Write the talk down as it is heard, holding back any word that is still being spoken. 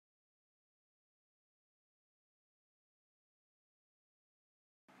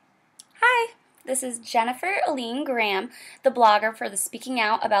This is Jennifer Aline Graham, the blogger for the Speaking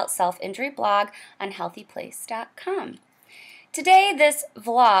Out About Self-Injury blog on HealthyPlace.com. Today, this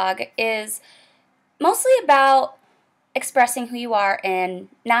vlog is mostly about expressing who you are and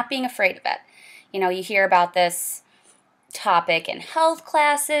not being afraid of it. You know, you hear about this topic in health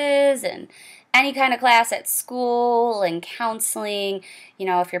classes and any kind of class at school and counseling. You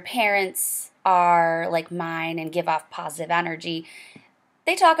know, if your parents are like mine and give off positive energy,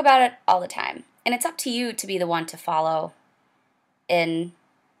 they talk about it all the time. And it's up to you to be the one to follow in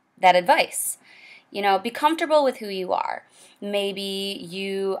that advice. You know, be comfortable with who you are. Maybe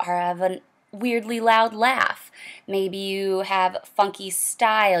you have a weirdly loud laugh. Maybe you have funky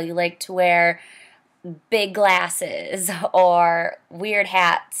style. You like to wear big glasses or weird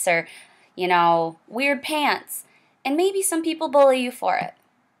hats or, you know, weird pants. And maybe some people bully you for it.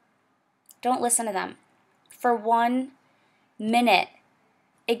 Don't listen to them. For 1 minute,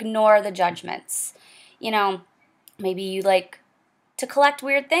 ignore the judgments. You know, maybe you like to collect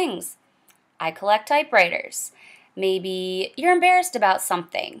weird things. I collect typewriters. Maybe you're embarrassed about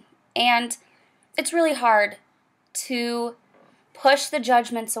something. And it's really hard to push the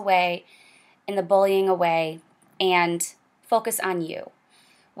judgments away and the bullying away and focus on you.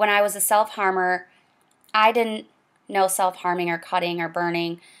 When I was a self-harmer, I didn't know self-harming or cutting or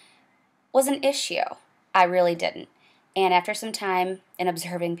burning was an issue. I really didn't. And after some time in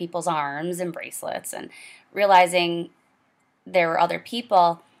observing people's arms and bracelets and realizing there were other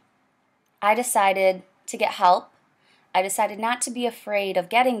people, I decided to get help. I decided not to be afraid of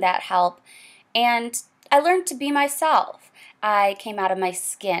getting that help. And I learned to be myself. I came out of my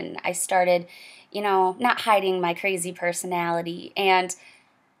skin. I started, you know, not hiding my crazy personality. And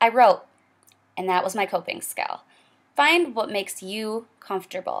I wrote, and that was my coping skill. Find what makes you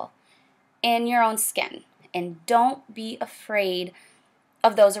comfortable in your own skin. And don't be afraid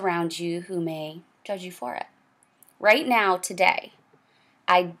of those around you who may judge you for it. Right now, today,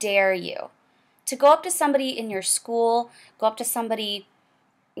 I dare you to go up to somebody in your school, go up to somebody,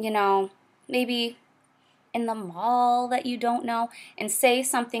 you know, maybe in the mall that you don't know, and say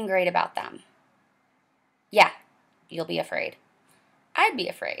something great about them. Yeah, you'll be afraid. I'd be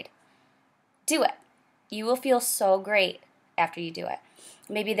afraid. Do it. You will feel so great after you do it.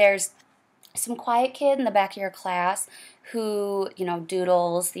 Maybe there's some quiet kid in the back of your class who, you know,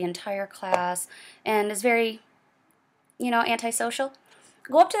 doodles the entire class and is very, you know, antisocial.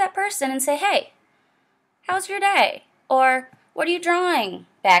 Go up to that person and say, hey, how's your day? Or what are you drawing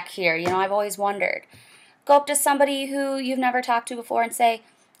back here? You know, I've always wondered. Go up to somebody who you've never talked to before and say,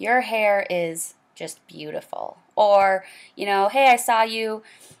 your hair is just beautiful. Or, you know, hey, I saw you,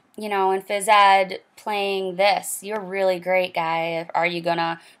 you know, in phys ed playing this. You're a really great guy. Are you going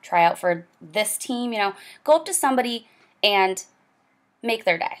to try out for this team? You know, go up to somebody and make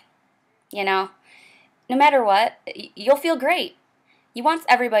their day. You know, no matter what, you'll feel great. You want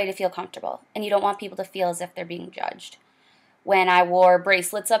everybody to feel comfortable, and you don't want people to feel as if they're being judged. When I wore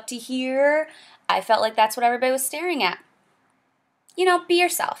bracelets up to here, I felt like that's what everybody was staring at. You know, be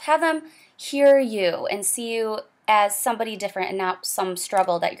yourself. Have them hear you and see you as somebody different and not some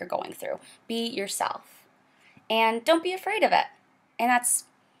struggle that you're going through. Be yourself. And don't be afraid of it. And that's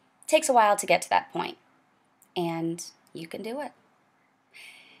takes a while to get to that point. And you can do it.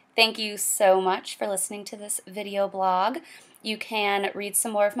 Thank you so much for listening to this video blog. You can read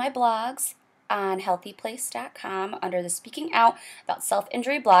some more of my blogs on HealthyPlace.com under the Speaking Out About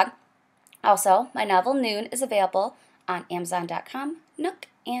Self-Injury blog. Also, my novel Noon is available on Amazon.com, Nook,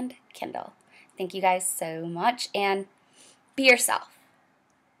 and Kindle. Thank you guys so much, and be yourself.